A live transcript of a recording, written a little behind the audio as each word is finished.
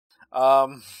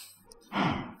Um,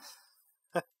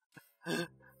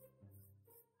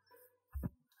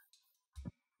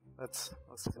 let's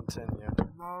continue.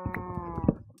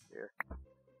 Here.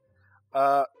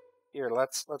 Here,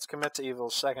 let's commit to evil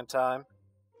a second time.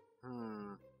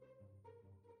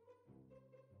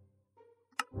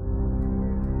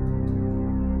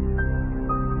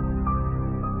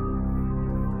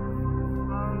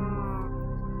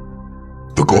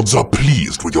 The gods are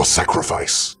pleased with your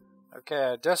sacrifice.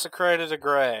 Okay, I desecrated a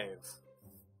grave.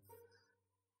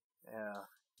 Yeah,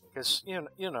 because you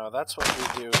know that's what we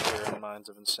do here in Minds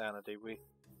of Insanity. We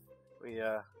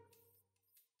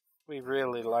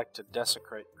really like to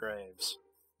desecrate graves.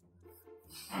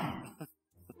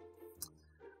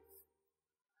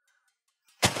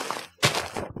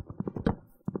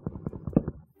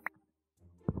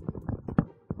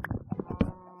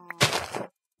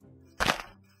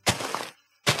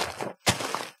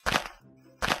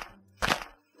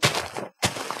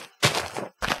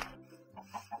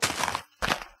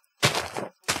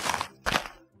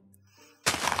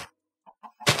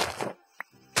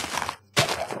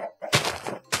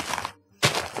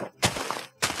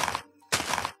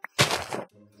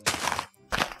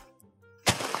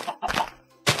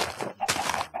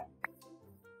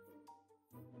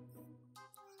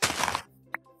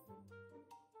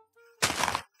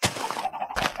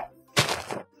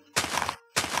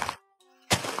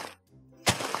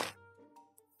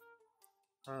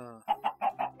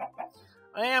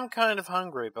 I am kind of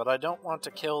hungry, but I don't want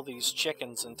to kill these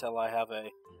chickens until I have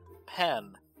a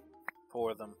pen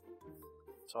for them,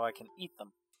 so I can eat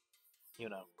them. You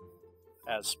know,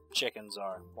 as chickens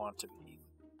want to be eaten.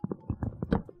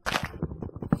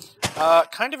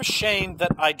 Kind of a shame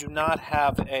that I do not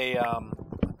have a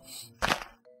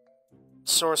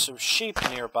source of sheep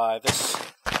nearby.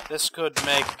 This could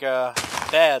make a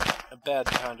bed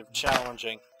kind of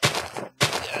challenging.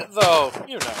 Though,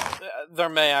 you know, there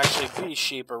may actually be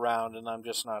sheep around and I'm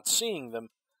just not seeing them,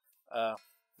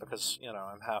 because, you know,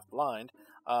 I'm half blind.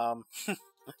 But,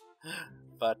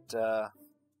 I'm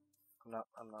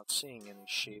not seeing any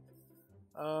sheep.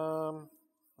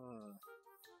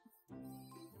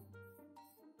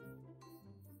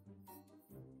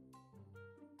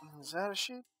 Is that a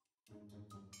sheep?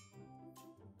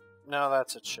 No,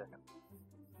 that's a chicken.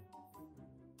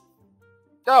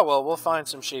 Oh, well, we'll find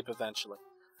some sheep eventually.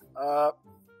 I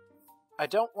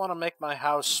don't want to make my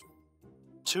house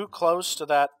too close to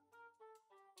that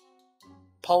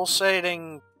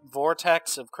pulsating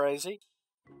vortex of crazy.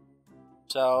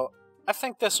 So, I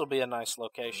think this will be a nice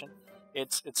location.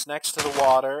 It's next to the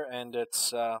water, and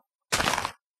it's nice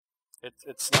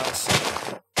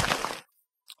and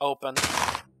open,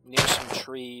 near some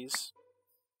trees.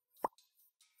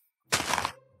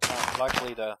 Not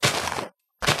likely to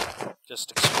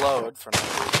just explode for no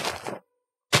reason.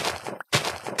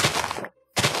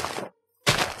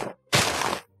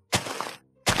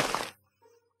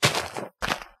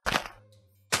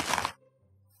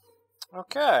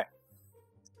 Okay.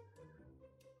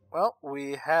 Well,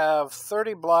 we have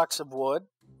 30 blocks of wood,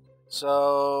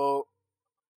 so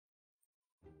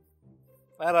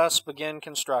let us begin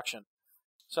construction.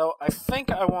 So I think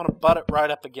I want to butt it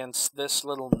right up against this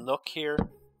little nook here.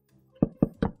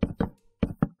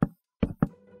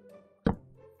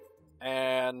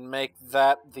 And make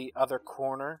that the other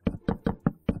corner.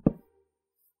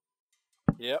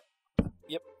 Yep.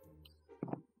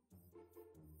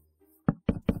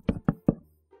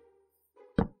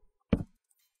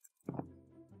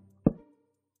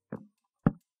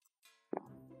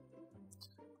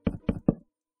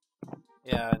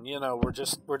 Yeah, and you know, we're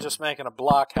just making a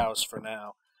block house for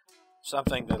now.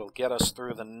 Something that'll get us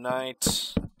through the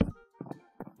night.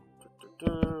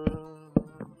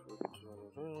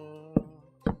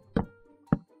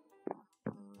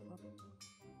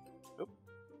 Oop.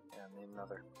 Yeah, I need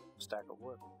another stack of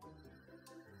wood.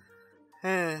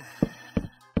 Yeah.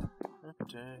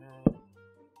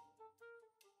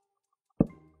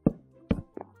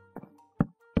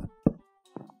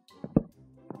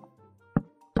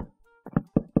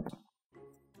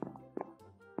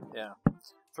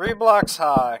 3 blocks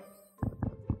high.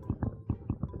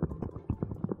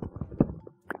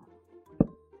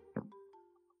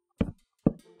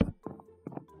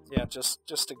 Yeah,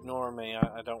 just ignore me.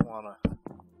 I don't want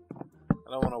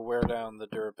to wear down the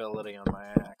durability on my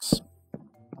axe.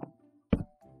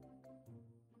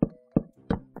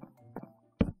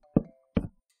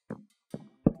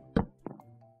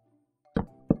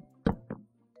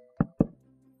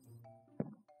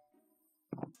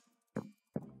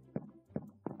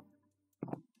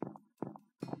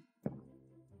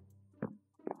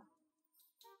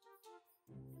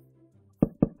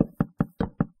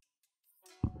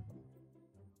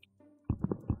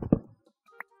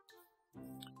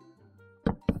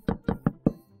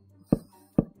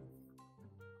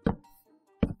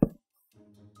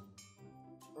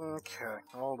 Okay,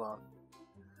 hold on.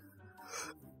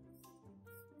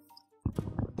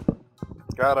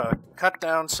 Gotta cut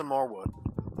down some more wood.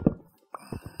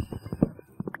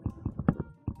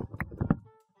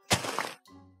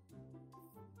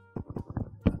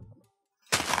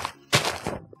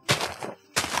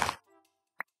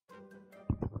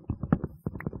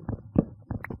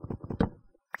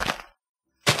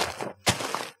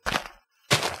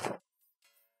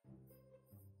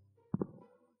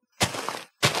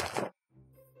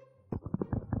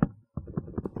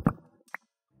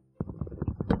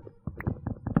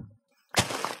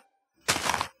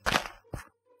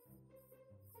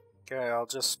 Okay, I'll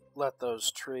just let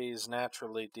those trees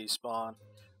naturally despawn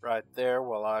right there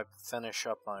while I finish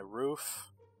up my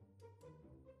roof.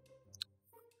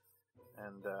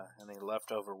 And any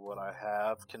leftover wood I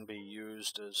have can be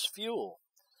used as fuel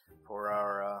for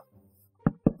our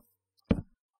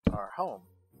home.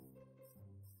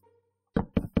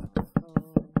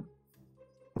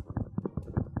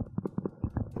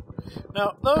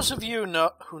 Now, those of you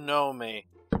who know me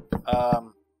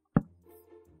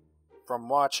from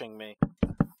watching me,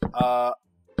 I'm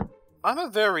a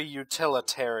very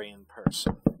utilitarian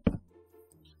person.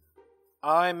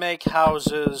 I make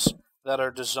houses that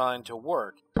are designed to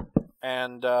work,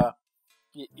 and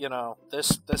you know,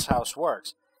 this house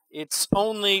works. It's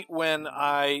only when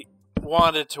I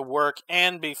want it to work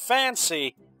and be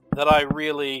fancy that I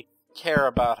really care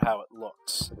about how it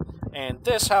looks. And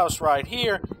this house right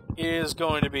here is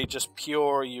going to be just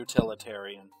pure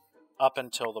utilitarian up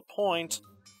until the point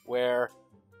where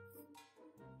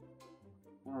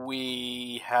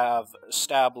we have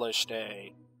established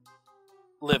a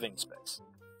living space.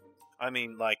 I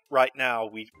mean, like, right now,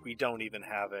 we don't even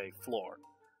have a floor,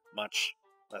 much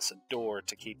less a door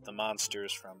to keep the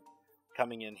monsters from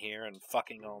coming in here and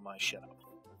fucking all my shit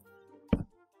up.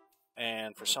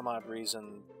 And for some odd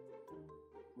reason,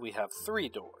 we have 3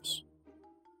 doors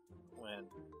when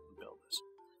we build this.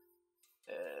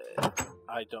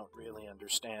 I don't really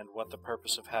understand what the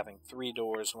purpose of having 3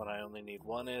 doors when I only need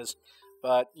 1 is,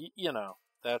 but, you know,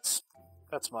 that's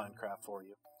Minecraft for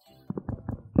you.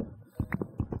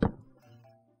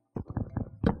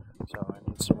 So I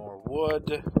need some more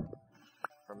wood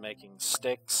for making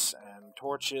sticks and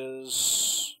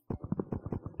torches.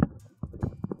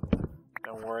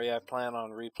 Don't worry, I plan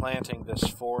on replanting this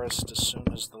forest as soon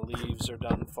as the leaves are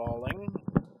done falling.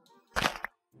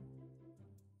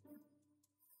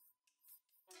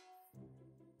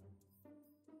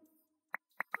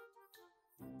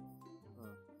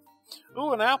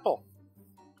 Ooh, an apple!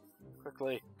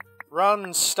 Quickly.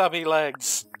 Run, stubby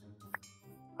legs!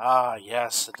 Ah,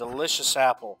 yes, a delicious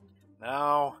apple.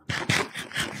 Now,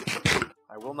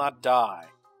 I will not die.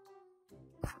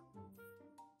 Of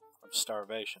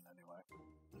starvation, anyway.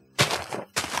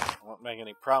 I won't make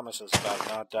any promises about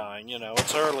not dying. You know,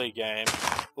 it's early game.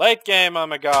 Late game,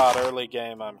 I'm a god. Early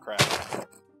game, I'm crap.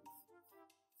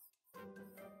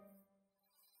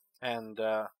 And,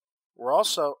 we're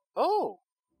also... Oh!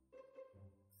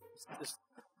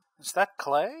 Is that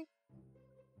clay?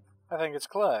 I think it's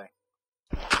clay.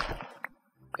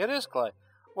 It is clay.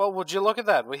 Well, would you look at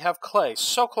that? We have clay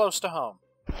so close to home.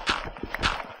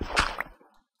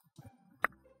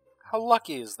 How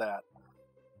lucky is that?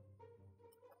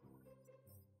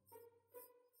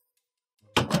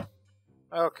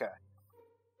 Okay.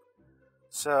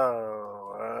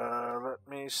 So, let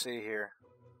me see here.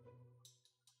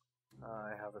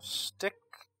 I have a stick.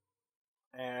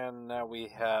 And now we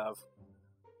have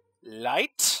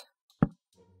light.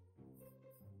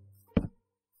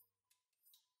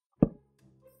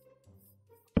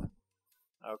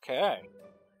 Okay.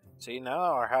 See, now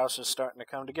our house is starting to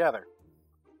come together.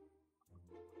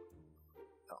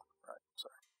 Oh, right,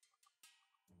 sorry.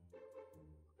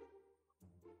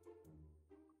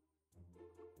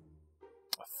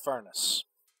 A furnace.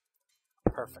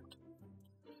 Perfect.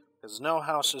 Because no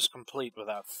house is complete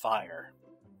without fire.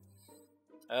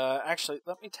 Actually,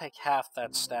 let me take half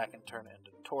that stack and turn it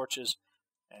into torches,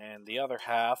 and the other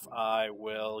half I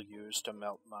will use to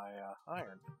melt my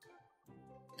iron.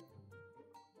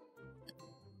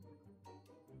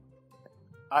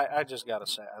 I just gotta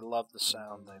say, I love the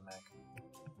sound they make.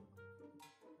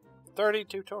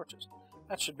 32 torches.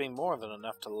 That should be more than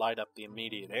enough to light up the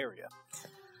immediate area.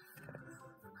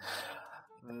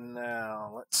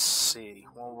 Now, let's see.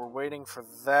 While we're waiting for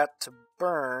that to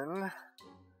burn,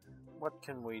 what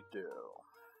can we do?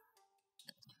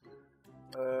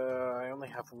 I only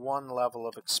have 1 level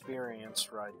of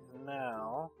experience right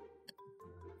now,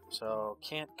 so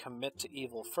can't commit to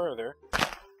evil further.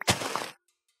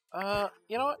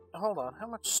 You know what? Hold on. How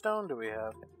much stone do we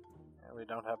have? Yeah, we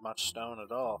don't have much stone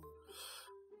at all.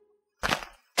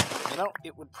 You know,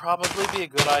 it would probably be a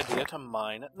good idea to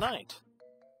mine at night.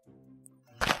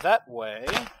 That way,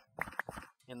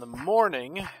 in the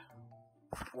morning,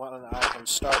 when I can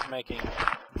start making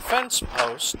fence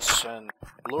posts and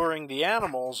luring the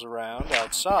animals around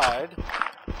outside,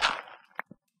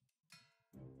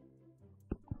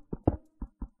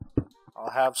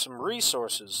 I'll have some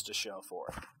resources to show for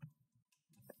it.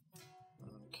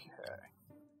 Okay.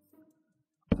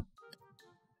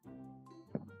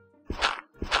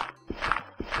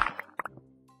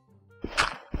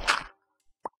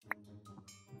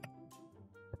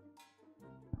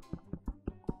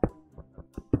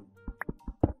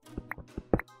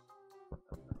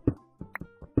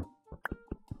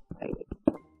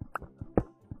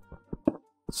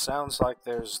 Sounds like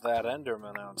there's that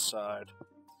Enderman outside.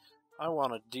 I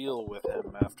want to deal with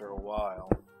him after a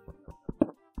while.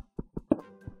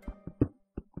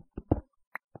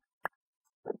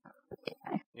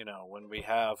 You know, when we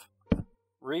have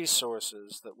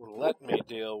resources that will let me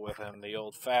deal with him the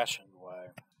old-fashioned way.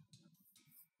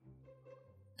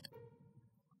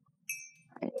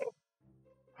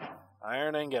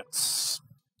 Iron ingots.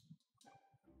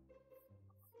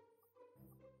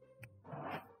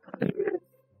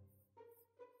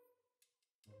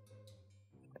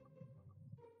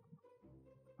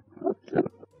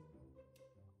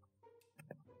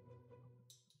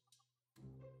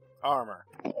 Armor.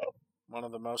 One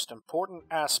of the most important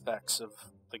aspects of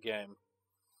the game.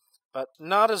 But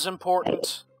not as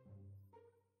important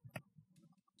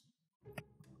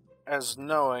as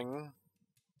knowing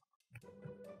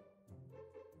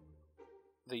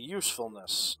the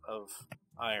usefulness of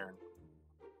iron.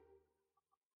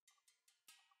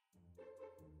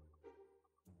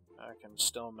 I can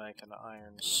still make an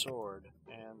iron sword,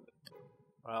 and,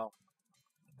 well,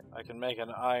 I can make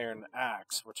an iron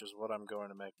axe, which is what I'm going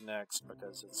to make next,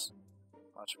 because it's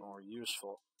much more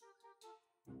useful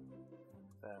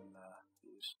than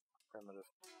these primitive.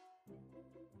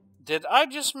 Did I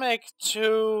just make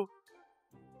 2?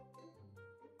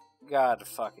 God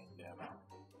fucking damn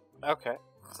it. Okay.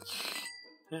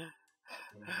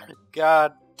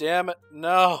 God damn it,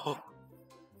 no!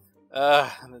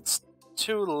 And it's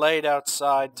too late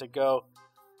outside to go.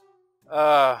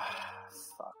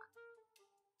 Fuck.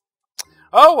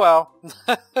 Oh well!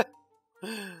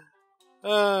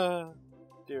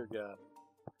 Dear God.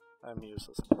 I'm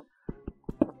useless.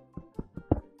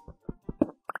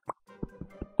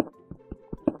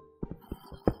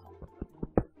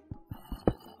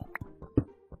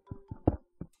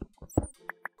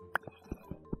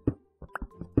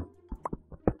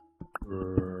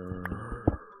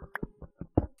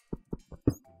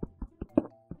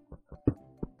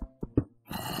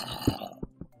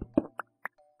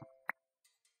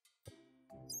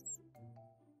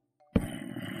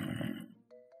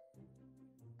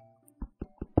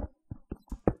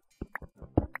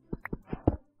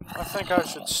 I think I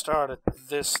should start at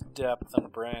this depth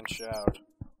and branch out.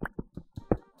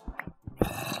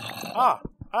 Ah,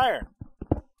 iron!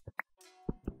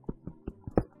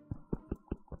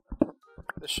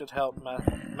 This should help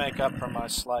make up for my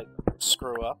slight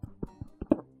screw-up.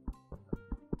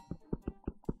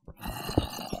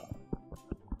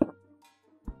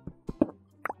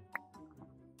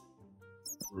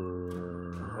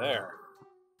 There.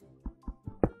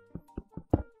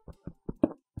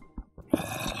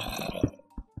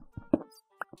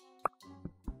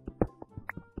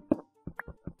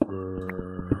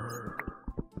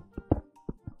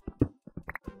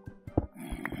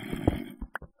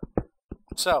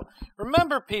 So,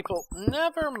 remember people,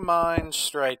 never mine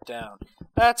straight down.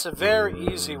 That's a very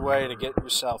easy way to get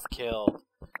yourself killed.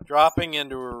 Dropping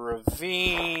into a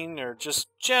ravine, or just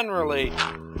generally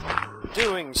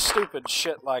doing stupid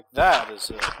shit like that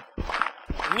is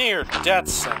a near-death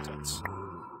sentence.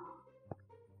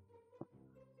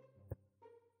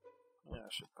 Yeah, I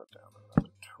should put down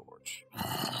another torch.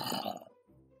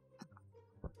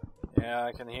 Yeah,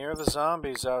 I can hear the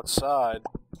zombies outside.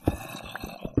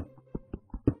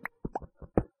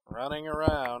 Running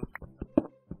around.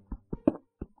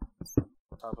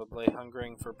 Probably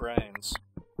hungering for brains.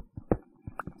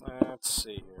 Let's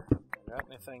see here. Got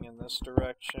anything in this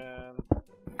direction?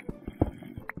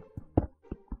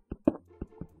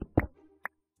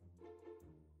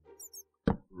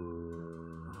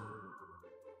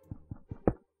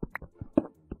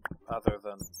 Other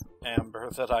than amber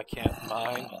that I can't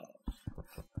mine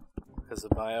because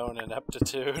of my own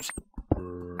ineptitude.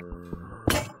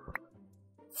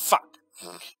 Fuck!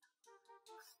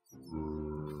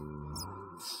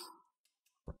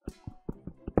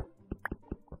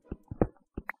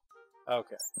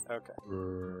 Okay, okay.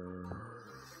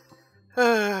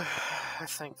 I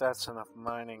think that's enough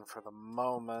mining for the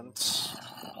moment.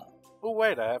 Oh,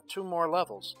 wait, I have 2 more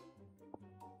levels.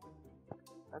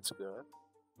 That's good.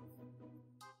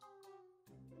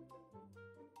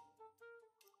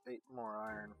 8 more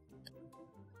iron.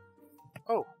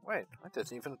 Oh, wait, I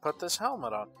didn't even put this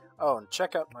helmet on. Oh, and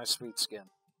check out my sweet skin.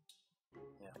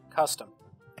 Yeah, custom.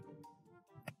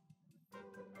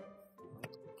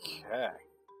 Okay.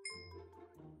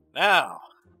 Now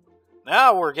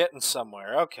we're getting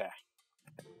somewhere. Okay.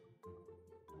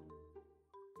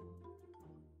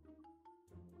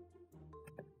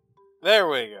 There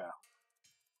we go.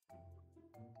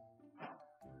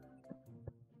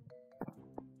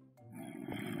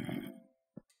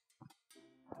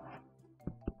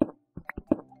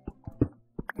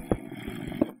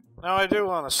 Now, I do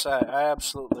want to say, I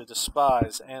absolutely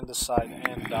despise andesite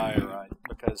and diorite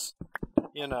because,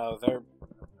 you know,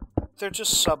 they're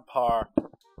just subpar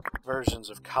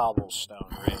versions of cobblestone,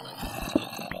 really.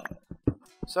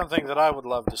 Something that I would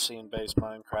love to see in base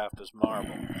Minecraft is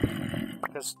marble,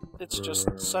 because it's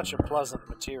just such a pleasant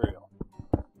material.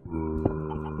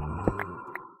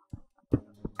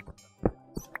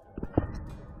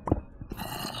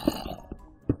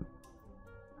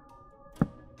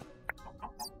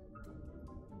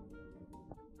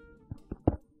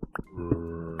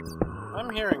 I'm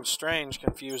hearing strange,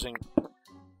 confusing...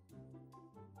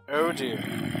 Oh dear.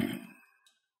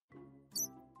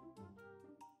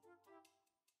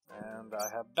 And I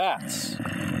have bats,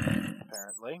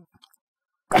 apparently.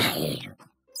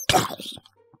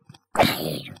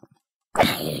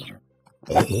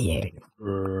 Okay,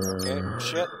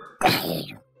 shit.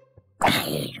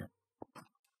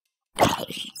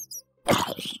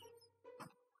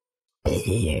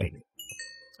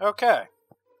 Okay.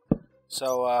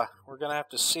 So, we're gonna have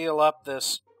to seal up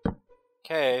this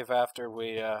cave after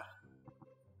we're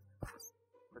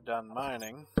done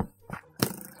mining.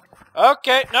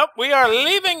 Okay, nope, we are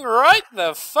leaving right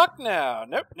the fuck now.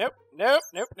 Nope.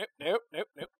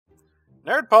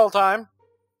 Nerd poll time.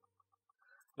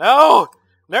 No!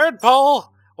 Nerd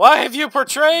poll! Why have you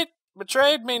betrayed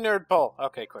me, nerd poll?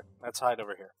 Okay, quick, let's hide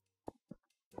over here.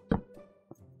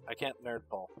 I can't nerd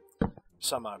poll. For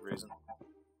some odd reason.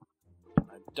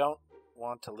 I don't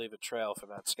want to leave a trail for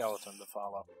that skeleton to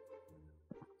follow.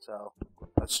 So,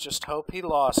 let's just hope he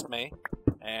lost me,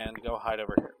 and go hide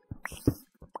over here.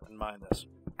 And mine this.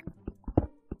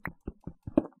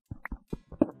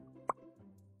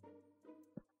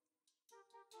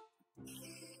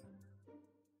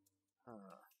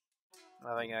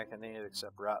 Nothing I can eat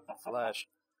except rotten flesh.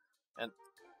 And...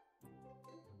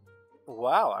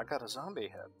 wow, I got a zombie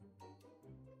head.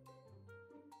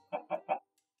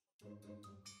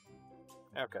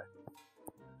 Okay.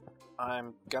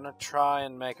 I'm gonna try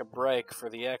and make a break for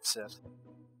the exit.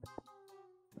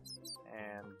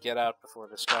 And get out before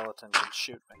the skeleton can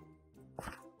shoot me.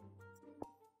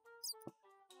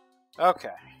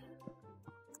 Okay.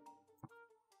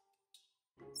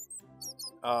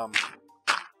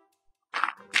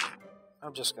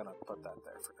 I'm just gonna put that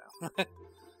there for now.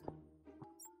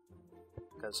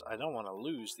 Because I don't want to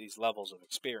lose these levels of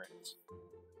experience.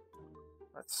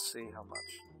 Let's see how much.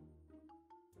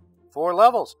 4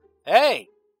 levels! Hey!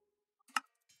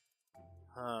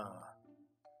 Huh.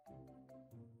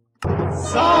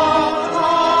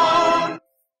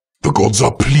 The gods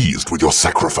are pleased with your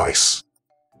sacrifice.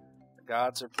 The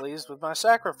gods are pleased with my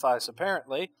sacrifice,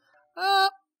 apparently. The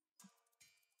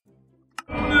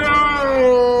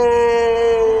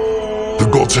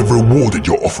gods have rewarded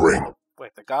your offering.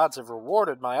 Wait, the gods have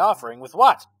rewarded my offering with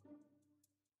what?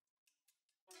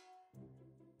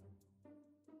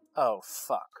 Oh,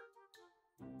 fuck.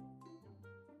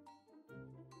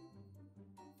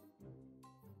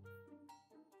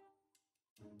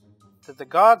 Did the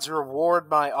gods reward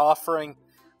my offering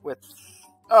with...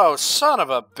 oh, son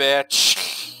of a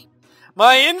bitch!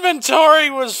 My inventory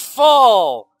was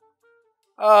full!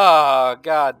 Oh,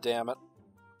 god damn it.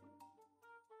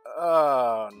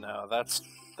 Oh, no, that's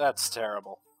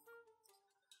terrible.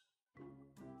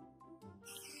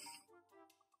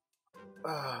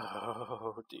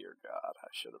 Oh, dear God, I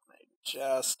should have made a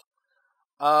chest.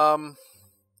 I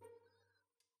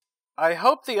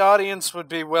hope the audience would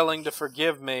be willing to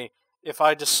forgive me if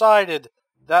I decided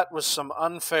that was some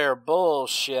unfair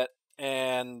bullshit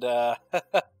and,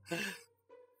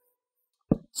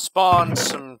 spawned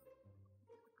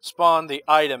the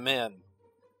item in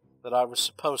that I was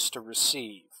supposed to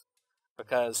receive,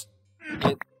 because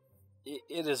it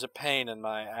is a pain in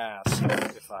my ass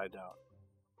if I don't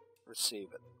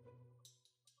receive it.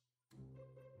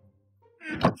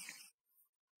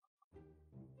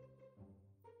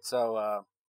 So,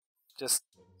 just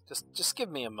give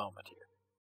me a moment here.